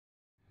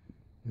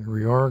Here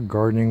we are,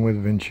 gardening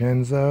with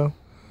Vincenzo.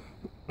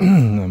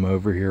 I'm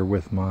over here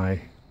with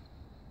my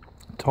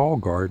tall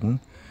garden,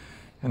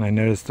 and I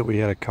noticed that we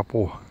had a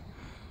couple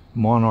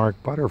monarch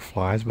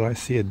butterflies, but I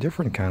see a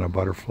different kind of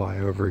butterfly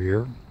over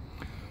here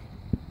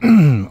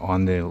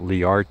on the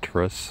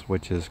Liartris,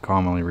 which is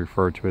commonly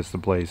referred to as the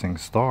blazing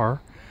star.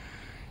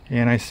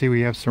 And I see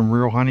we have some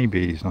real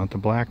honeybees, not the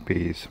black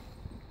bees,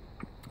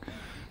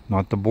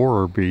 not the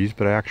borer bees,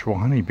 but actual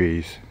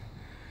honeybees.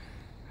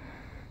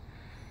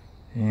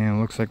 And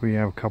it looks like we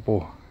have a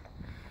couple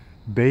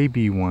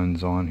baby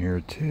ones on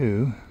here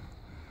too.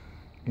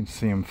 You can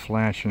see him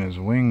flashing his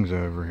wings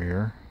over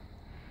here.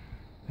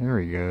 There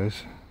he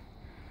goes.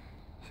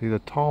 See the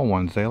tall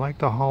ones, they like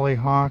the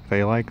hollyhock,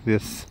 they like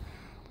this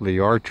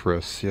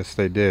Liartris, yes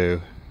they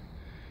do.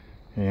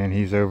 And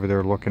he's over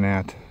there looking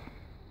at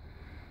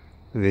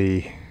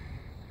the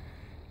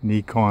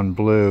Nikon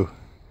blue.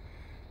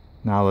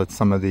 Now that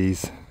some of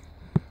these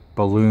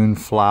balloon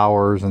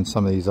flowers and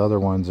some of these other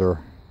ones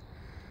are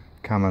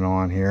coming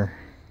on here.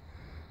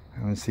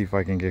 I'm going to see if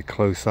I can get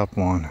close up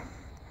on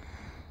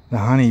the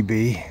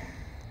honeybee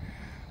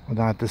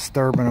without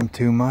disturbing them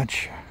too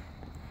much.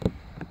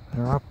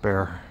 They're up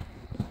there.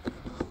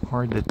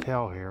 Hard to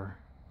tell here.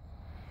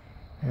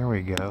 There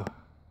we go.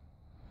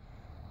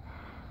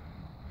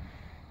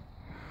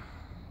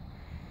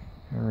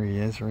 There he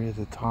is, right at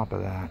the top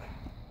of that.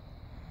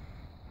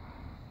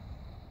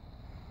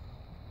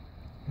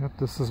 Yep,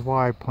 this is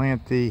why I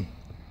plant the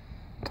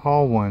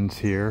tall ones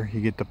here. You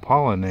get the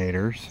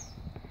pollinators,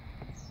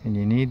 and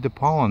you need the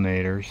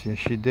pollinators.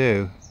 Yes, you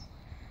do.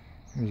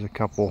 There's a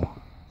couple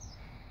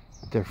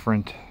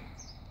different,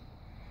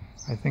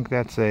 I think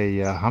that's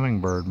a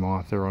hummingbird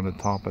moth there on the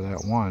top of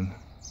that one,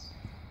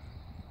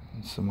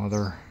 and some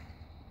other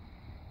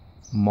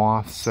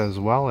moths as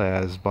well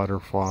as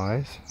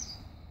butterflies.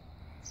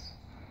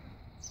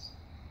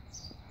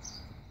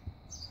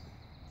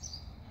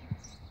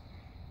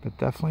 But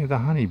definitely the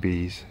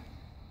honeybees.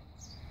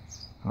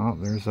 Oh,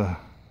 there's a,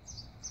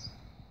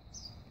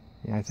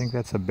 yeah, I think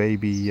that's a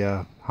baby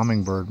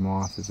hummingbird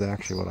moth is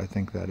actually what I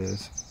think that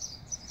is.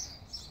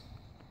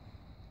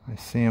 I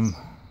see them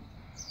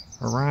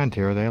around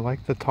here. They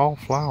like the tall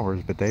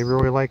flowers, but they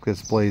really like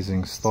this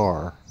blazing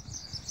star.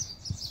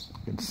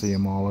 You can see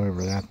them all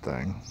over that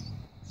thing.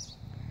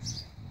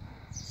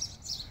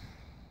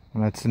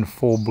 When that's in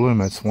full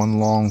bloom, it's one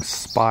long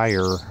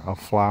spire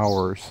of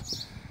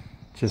flowers.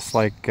 Just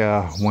like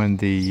when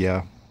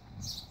the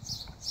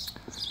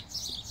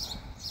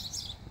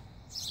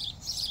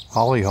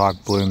hollyhock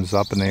blooms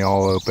up and they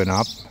all open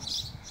up.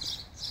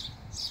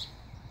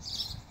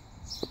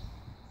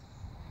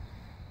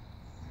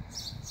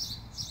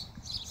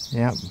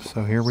 Yep,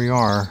 so here we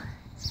are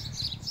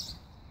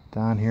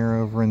down here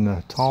over in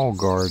the tall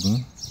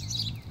garden.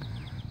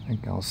 I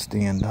think I'll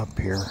stand up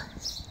here.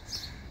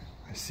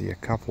 I see a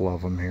couple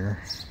of them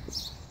here.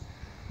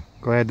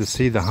 Glad to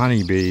see the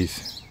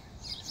honeybees.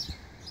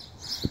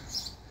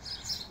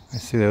 I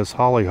see those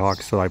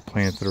hollyhocks that I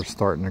planted are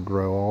starting to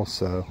grow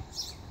also.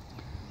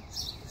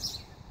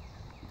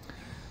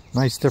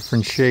 Nice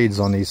different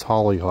shades on these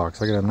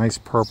hollyhocks. I got a nice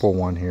purple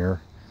one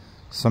here,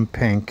 some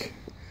pink,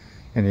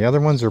 and the other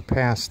ones are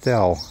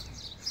pastel.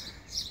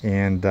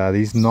 And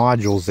these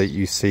nodules that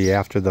you see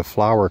after the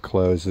flower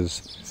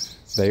closes,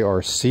 they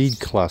are seed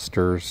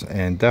clusters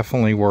and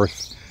definitely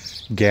worth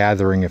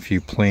gathering if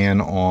you plan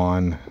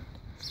on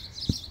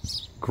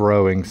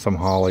growing some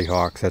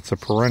hollyhocks. That's a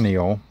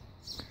perennial.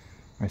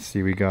 I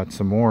see we got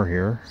some more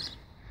here,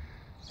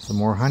 some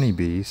more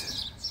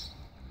honeybees,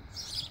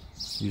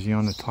 usually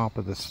on the top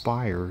of the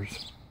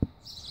spires.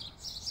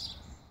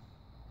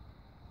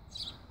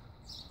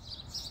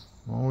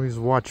 I'm always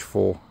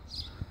watchful,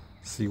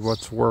 see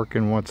what's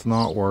working, what's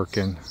not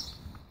working.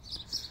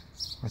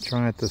 I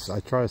try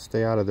to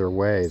stay out of their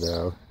way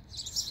though,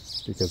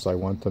 because I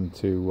want them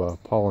to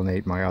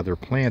pollinate my other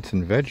plants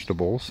and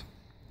vegetables.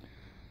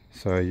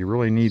 So you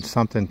really need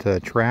something to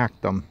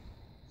attract them.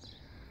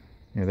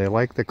 You know, they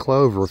like the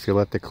clover if you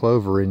let the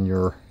clover in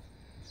your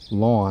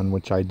lawn,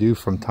 which I do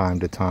from time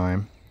to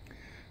time.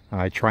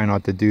 I try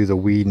not to do the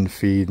weed and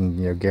feed and,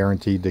 you know,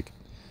 guaranteed to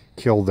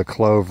kill the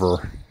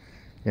clover.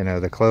 You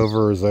know, the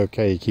clover is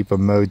okay. You keep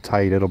them mowed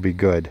tight, it'll be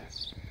good.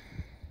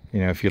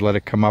 You know, if you let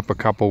it come up a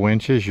couple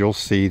inches, you'll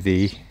see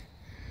the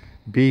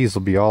bees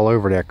will be all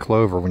over that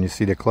clover. When you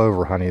see the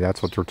clover honey,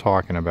 that's what they're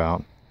talking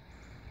about.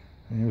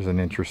 Here's an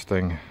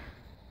interesting,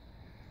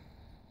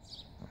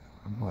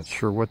 I'm not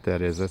sure what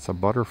that is. That's a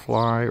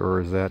butterfly or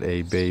is that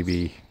a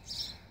baby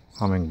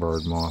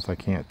hummingbird moth? I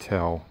can't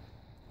tell.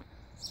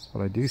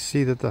 But I do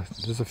see that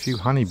there's a few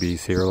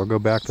honeybees here. They'll go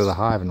back to the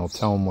hive and they'll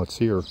tell them what's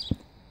here.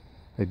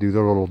 They do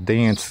their little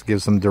dance,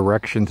 gives them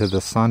direction to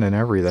the sun and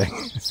everything.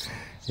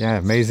 Yeah,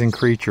 amazing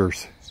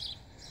creatures.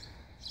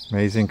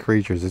 Amazing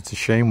creatures. It's a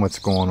shame what's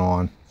going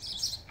on.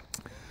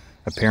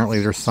 Apparently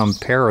there's some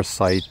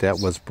parasite that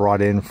was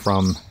brought in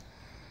from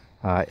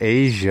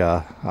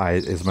Asia,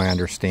 is my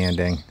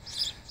understanding.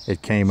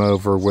 It came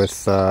over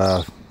with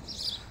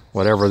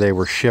whatever they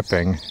were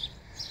shipping,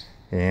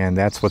 And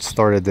that's what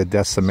started the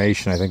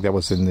decimation. I think that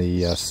was in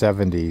the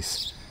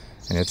 70s.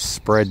 And it's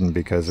spreading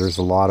because there's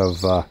a lot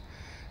of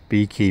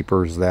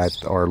beekeepers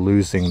that are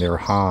losing their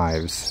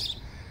hives.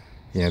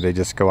 You know, they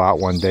just go out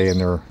one day and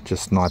they're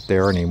just not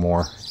there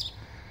anymore.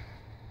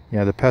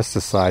 Yeah, the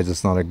pesticides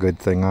is not a good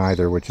thing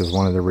either, which is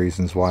one of the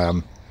reasons why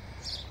I'm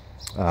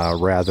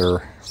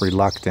rather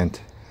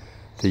reluctant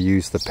to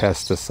use the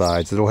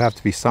pesticides. It'll have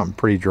to be something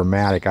pretty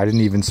dramatic. I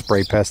didn't even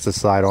spray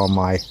pesticide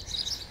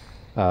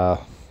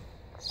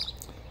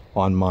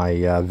on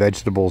my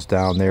vegetables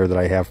down there that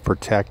I have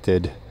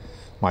protected,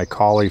 my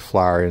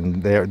cauliflower,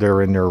 and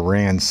they're in there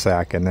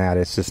ransacking that.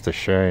 It's just a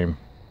shame.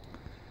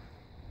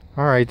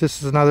 Alright,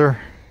 this is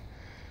another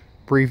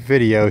brief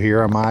video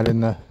here. I'm out in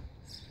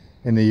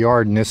the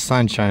yard in this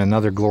sunshine.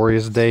 Another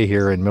glorious day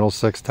here in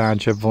Middlesex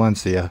Township,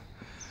 Valencia.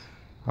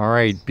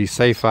 Alright, be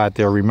safe out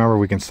there. Remember,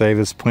 we can save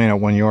this planet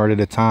 1 yard at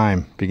a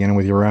time, beginning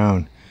with your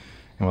own,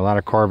 and without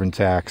a carbon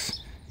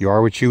tax. You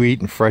are what you eat,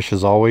 and fresh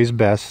is always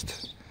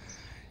best.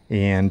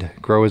 And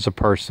grow as a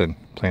person.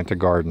 Plant a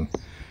garden.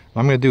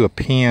 I'm going to do a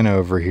pan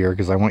over here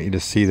because I want you to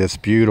see this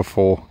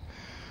beautiful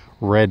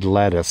red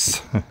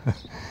lettuce.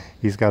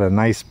 He's got a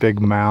nice big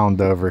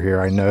mound over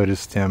here. I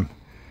noticed him.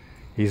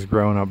 He's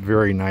grown up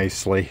very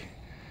nicely.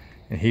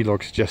 And he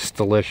looks just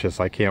delicious.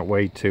 I can't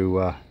wait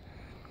to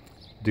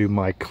do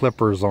my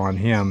clippers on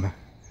him.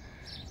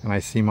 And I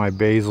see my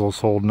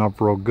basils holding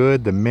up real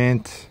good. The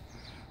mint,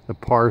 the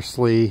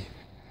parsley.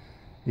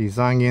 These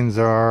onions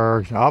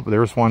are... Oh,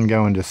 there's one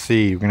going to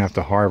seed. We're going to have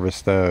to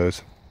harvest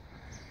those.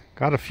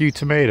 Got a few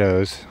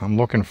tomatoes. I'm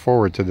looking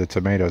forward to the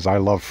tomatoes. I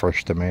love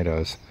fresh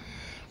tomatoes.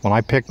 When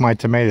I pick my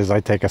tomatoes, I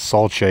take a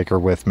salt shaker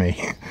with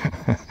me.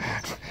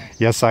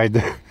 Yes, I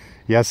do.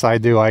 Yes, I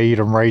do. I eat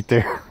them right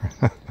there.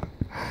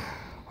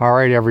 All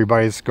right,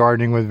 everybody. It's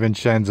Gardening with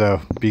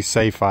Vincenzo. Be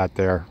safe out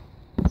there.